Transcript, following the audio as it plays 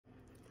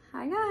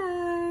Hi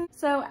guys.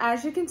 So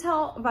as you can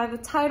tell by the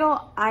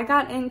title, I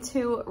got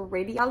into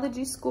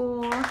radiology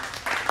school.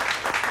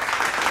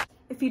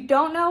 If you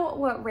don't know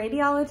what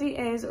radiology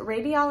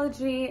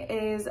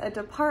is a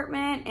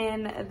department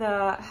in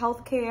the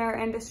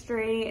healthcare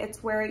industry.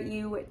 It's where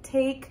you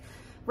take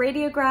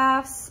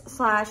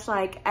radiographs /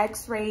 like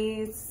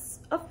x-rays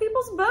of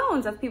people's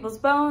bones, of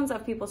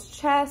people's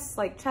chests,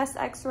 like chest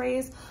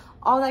x-rays,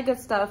 all that good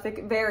stuff.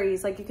 It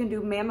varies. Like you can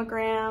do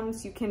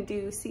mammograms, you can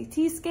do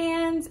CT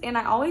scans, and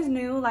I always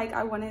knew like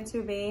I wanted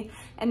to be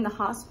in the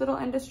hospital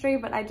industry,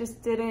 but I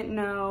just didn't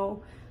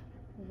know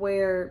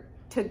where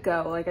to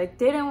go. Like I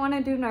didn't want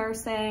to do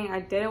nursing, I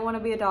didn't want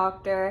to be a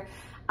doctor.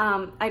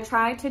 I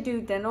tried to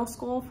do dental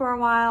school for a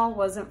while,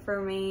 wasn't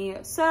for me.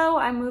 So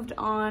I moved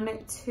on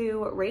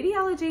to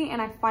radiology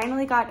and I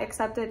finally got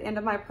accepted into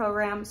my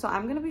program. So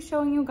I'm going to be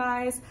showing you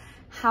guys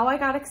how I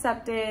got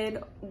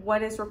accepted,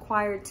 what is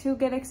required to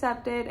get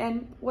accepted,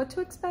 and what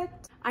to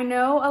expect. I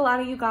know a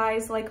lot of you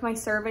guys like my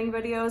serving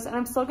videos, and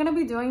I'm still gonna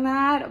be doing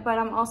that, but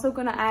I'm also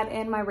gonna add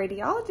in my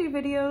radiology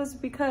videos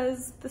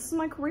because this is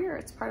my career,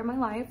 it's part of my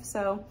life.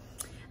 So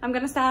I'm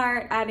gonna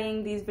start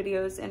adding these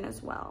videos in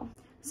as well.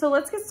 So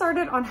let's get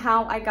started on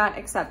how I got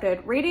accepted.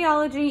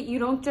 Radiology, you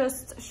don't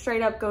just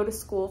straight up go to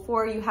school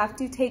for, you have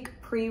to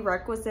take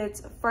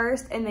prerequisites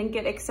first and then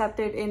get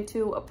accepted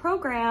into a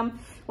program,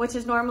 which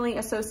is normally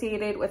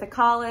associated with a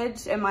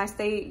college. In my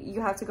state, you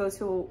have to go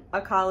to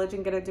a college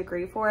and get a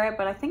degree for it.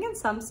 But I think in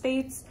some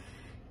states,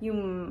 you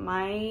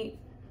might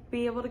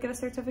be able to get a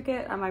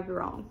certificate. I might be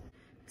wrong.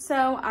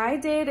 So I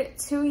did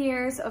 2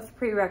 years of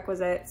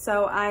prerequisites.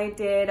 So I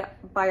did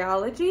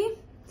biology,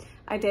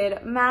 I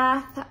did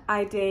math,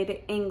 I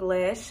did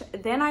English,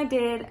 then I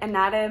did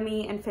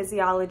anatomy and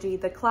physiology,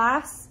 the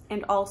class,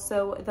 and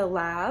also the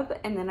lab.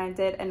 And then I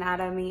did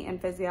anatomy and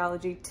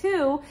physiology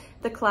 2,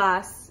 the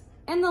class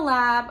and the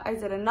lab. I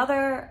did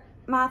another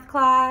math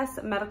class,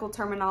 medical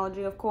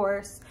terminology, of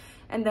course.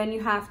 And then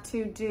you have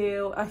to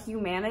do a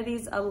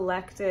humanities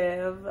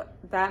elective.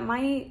 That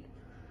might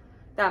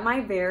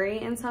vary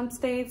in some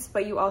states,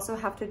 but you also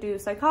have to do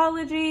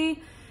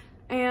psychology.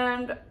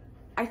 And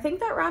I think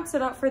that wraps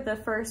it up for the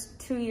first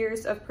 2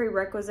 years of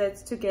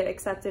prerequisites to get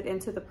accepted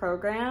into the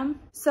program.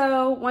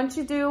 So once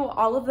you do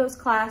all of those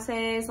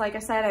classes, like I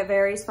said, it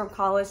varies from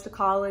college to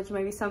college.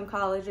 Maybe some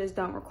colleges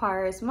don't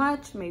require as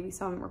much, maybe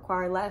some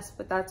require less,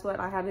 but that's what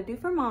I had to do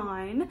for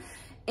mine.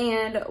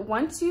 And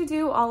once you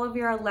do all of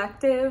your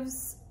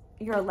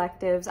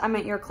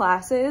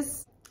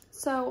classes.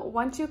 So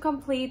once you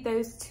complete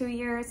those 2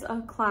 years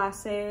of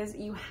classes,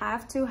 you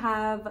have to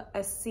have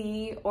a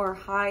C or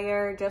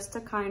higher just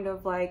to kind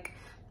of like,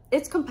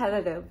 it's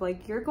competitive.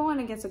 Like you're going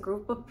against a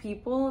group of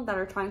people that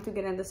are trying to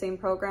get in the same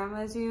program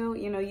as you.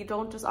 You know, you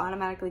don't just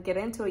automatically get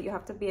into it. You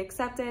have to be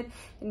accepted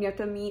and you have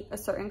to meet a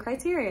certain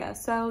criteria.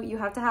 So you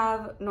have to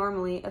have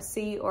normally a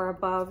C or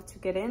above to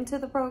get into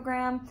the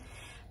program.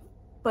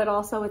 But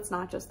also it's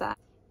not just that.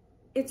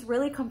 It's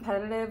really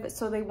competitive.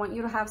 So they want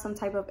you to have some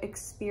type of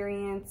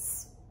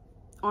experience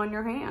on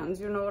your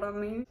hands, you know what I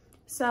mean?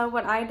 So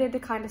what I did to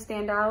kind of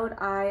stand out,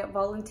 I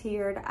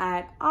volunteered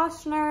at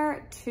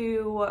Ochsner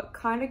to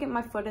kind of get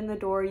my foot in the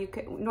door. You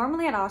could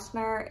normally at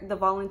Ochsner, the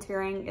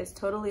volunteering is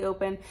totally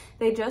open.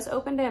 They just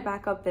opened it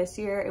back up this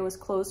year. It was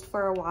closed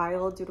for a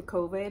while due to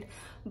COVID,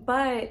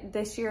 but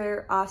this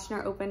year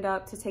Ochsner opened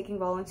up to taking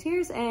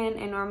volunteers in,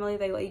 and normally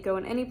they let you go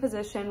in any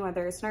position,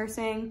 whether it's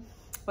nursing,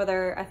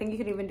 whether I think you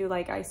could even do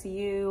like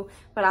ICU,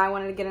 but I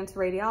wanted to get into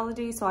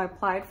radiology. So I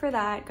applied for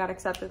that, got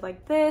accepted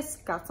like this,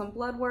 got some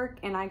blood work,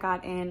 and I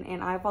got in,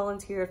 and I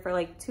volunteered for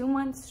like 2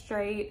 months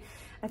straight.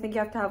 I think you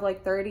have to have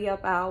like 30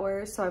 up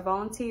hours. So I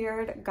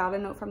volunteered, got a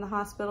note from the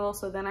hospital.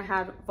 So then I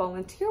had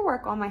volunteer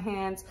work on my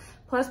hands,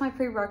 plus my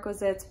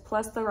prerequisites,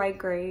 plus the right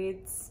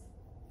grades,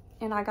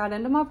 and I got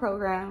into my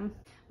program.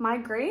 My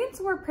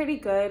grades were pretty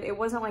good. It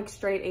wasn't like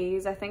straight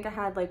A's. I think I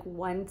had like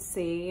 1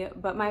 C,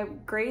 but my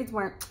grades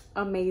weren't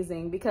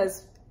amazing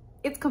because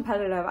it's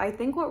competitive. I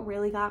think what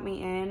really got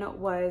me in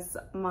was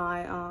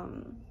my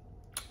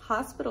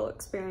hospital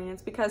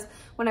experience, because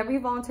whenever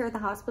you volunteer at the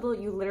hospital,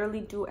 you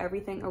literally do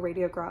everything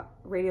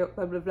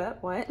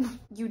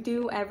you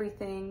do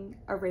everything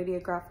a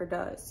radiographer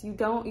does. You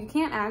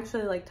can't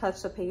actually like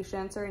touch the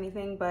patients or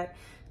anything, but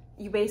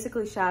you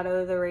basically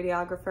shadow the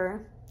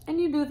radiographer and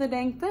you do the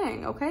dang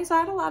thing, okay? So I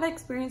had a lot of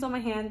experience on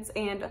my hands,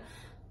 and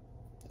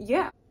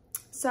yeah.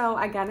 So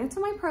I got into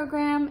my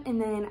program,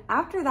 and then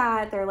after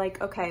that, they're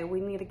like, okay,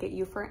 we need to get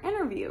you for an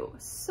interview.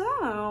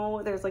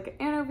 So there's like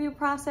an interview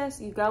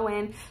process. You go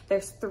in,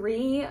 there's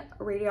 3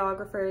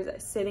 radiographers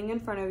sitting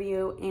in front of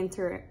you,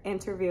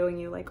 interviewing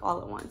you like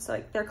all at once. So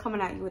like they're coming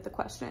at you with the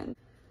question.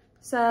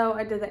 So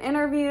I did the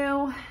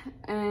interview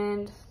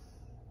and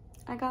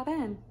I got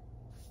in.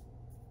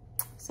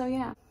 So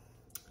yeah.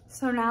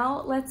 So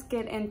now let's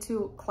get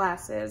into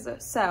classes.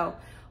 So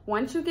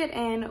once you get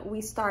in, we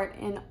start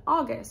in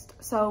August.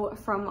 So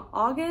from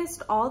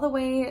August all the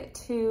way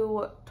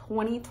to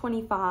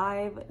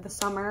 2025, the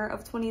summer of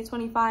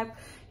 2025,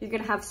 you're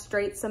gonna have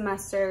straight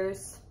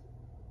semesters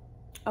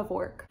of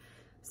work.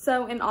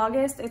 So in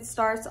August, it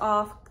starts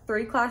off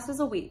 3 classes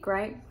a week,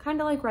 right?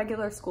 Kind of like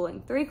regular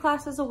schooling. 3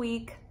 classes a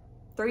week,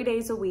 3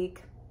 days a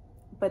week.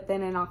 But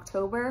then in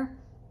October,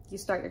 you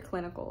start your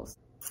clinicals.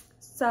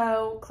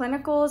 So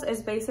clinicals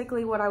is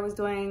basically what I was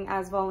doing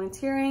as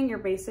volunteering. You're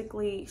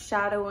basically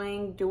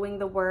shadowing, doing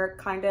the work,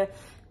 kind of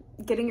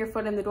getting your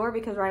foot in the door,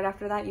 because right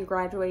after that you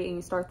graduate and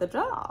you start the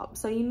job.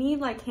 So you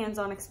need like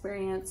hands-on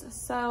experience.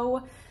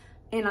 So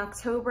in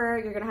October,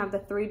 you're gonna have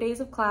the 3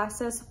 days of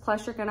classes,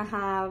 plus you're gonna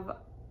have,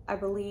 I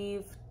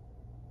believe,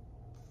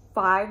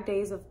 5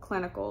 days of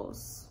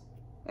clinicals,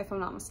 if I'm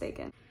not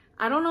mistaken.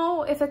 I don't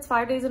know if it's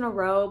 5 days in a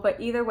row,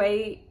 but either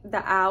way,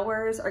 the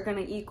hours are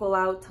gonna equal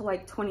out to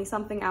like 20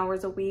 something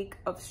hours a week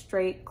of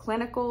straight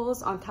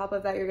clinicals. On top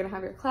of that, you're gonna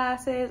have your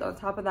classes. On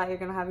top of that, you're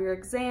gonna have your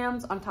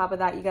exams. On top of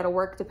that, you gotta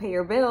work to pay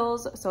your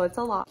bills. So it's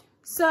a lot.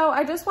 So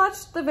I just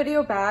watched the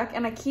video back,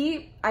 and I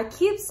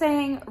keep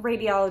saying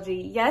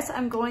radiology. Yes,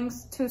 I'm going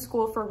to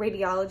school for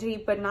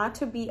radiology, but not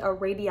to be a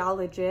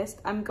radiologist.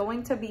 I'm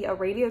going to be a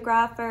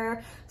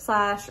radiographer /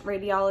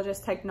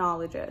 radiologist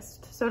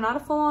technologist. So not a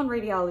full-on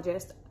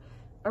radiologist,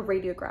 a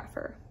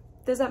radiographer.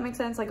 Does that make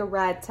sense? Like a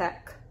RAD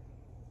tech.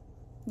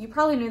 You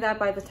probably knew that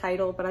by the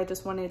title, but I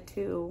just wanted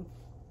to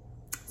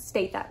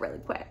state that really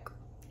quick.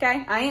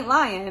 Okay, I ain't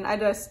lying.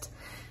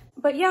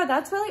 But yeah,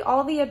 that's really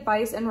all the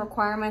advice and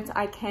requirements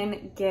I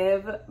can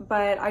give.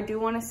 But I do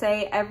want to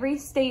say every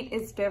state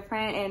is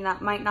different, and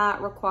that might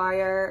not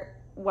require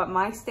what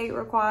my state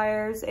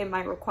requires. It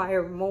might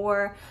require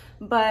more,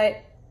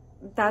 but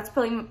that's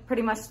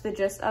pretty much the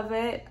gist of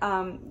it.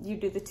 You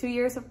do the 2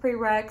 years of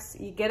prereqs,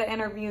 you get an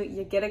interview,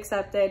 you get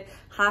accepted.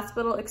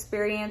 Hospital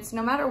experience,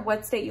 no matter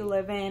what state you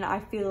live in,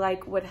 I feel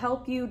like would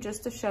help you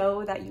just to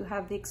show that you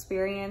have the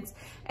experience,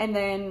 and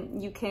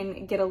then you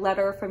can get a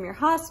letter from your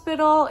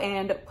hospital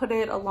and put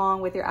it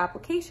along with your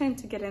application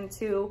to get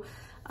into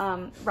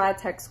RAD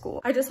Tech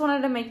school. I just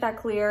wanted to make that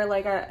clear.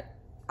 Like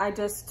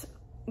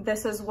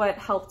this is what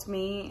helped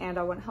me, and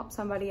I want to help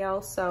somebody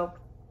else. So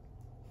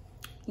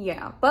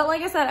yeah, but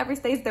like I said, every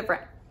state's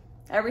different.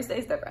 Every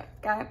state's different,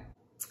 okay?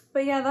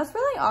 But yeah, that's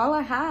really all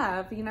I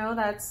have. You know,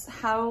 that's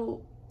how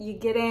you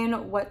get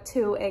in, what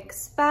to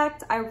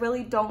expect. I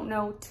really don't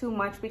know too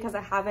much because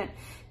I haven't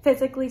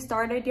physically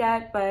started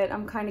yet, but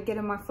I'm kind of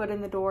getting my foot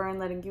in the door and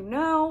letting you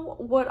know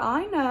what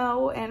I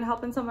know and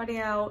helping somebody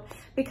out.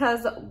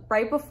 Because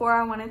right before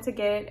I wanted to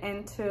get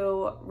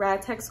into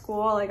RAD Tech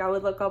school, like I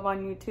would look up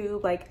on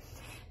YouTube, like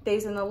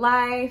days in the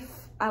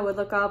life. I would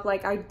look up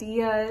like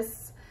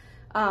ideas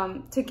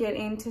to get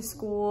into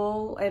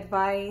school,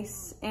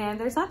 advice, and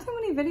there's not too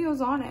many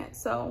videos on it,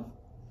 so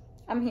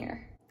I'm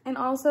here. And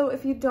also,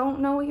 if you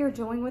don't know what you're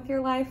doing with your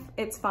life,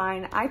 it's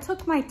fine. I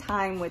took my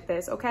time with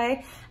this,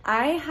 okay?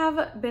 I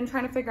have been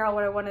trying to figure out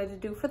what I wanted to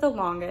do for the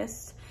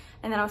longest,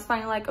 and then I was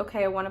finally like,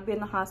 okay, I want to be in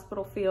the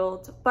hospital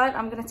field, but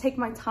I'm gonna take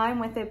my time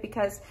with it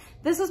because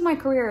this is my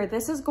career.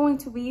 This is going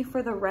to be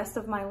for the rest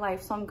of my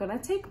life, so I'm gonna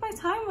take my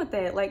time with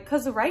it. Like,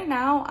 cause right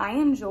now I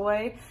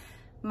enjoy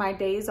my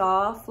days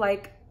off.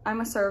 Like, I'm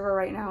a server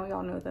right now,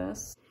 y'all know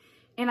this.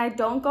 And I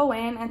don't go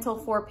in until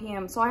 4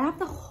 p.m. So I have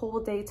the whole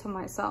day to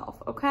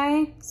myself,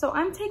 okay? So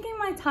I'm taking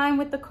my time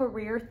with the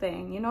career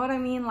thing, you know what I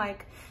mean?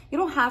 Like, you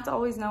don't have to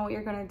always know what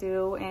you're gonna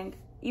do, and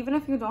even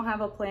if you don't have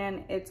a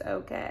plan, it's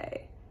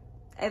okay.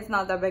 It's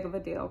not that big of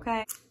a deal,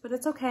 okay? But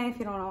it's okay if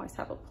you don't always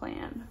have a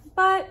plan.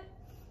 But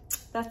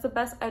that's the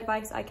best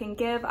advice I can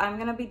give. I'm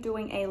gonna be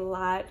doing a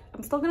lot.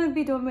 I'm still gonna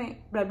be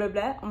doing blah, blah,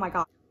 blah. Oh my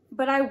God.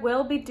 But I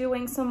will be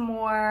doing some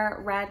more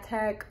RAD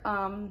Tech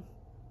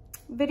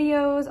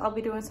videos. I'll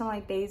be doing some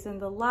like days in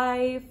the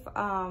life,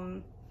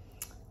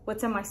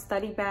 what's in my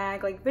study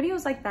bag, like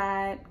videos like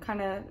that,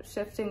 kind of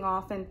shifting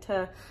off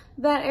into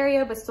that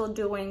area, but still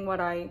doing what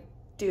I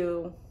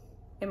do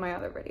in my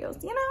other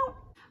videos, you know?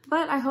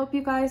 But I hope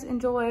you guys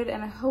enjoyed,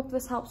 and I hope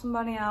this helps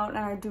somebody out. And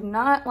I do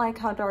not like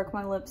how dark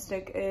my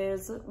lipstick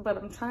is, but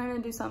I'm trying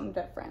to do something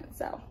different,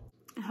 so.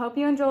 I hope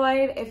you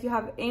enjoyed. If you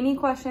have any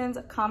questions,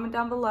 comment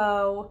down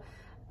below,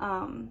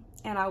 and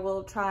I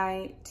will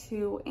try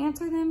to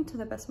answer them to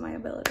the best of my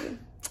ability.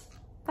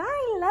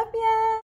 Bye, love ya.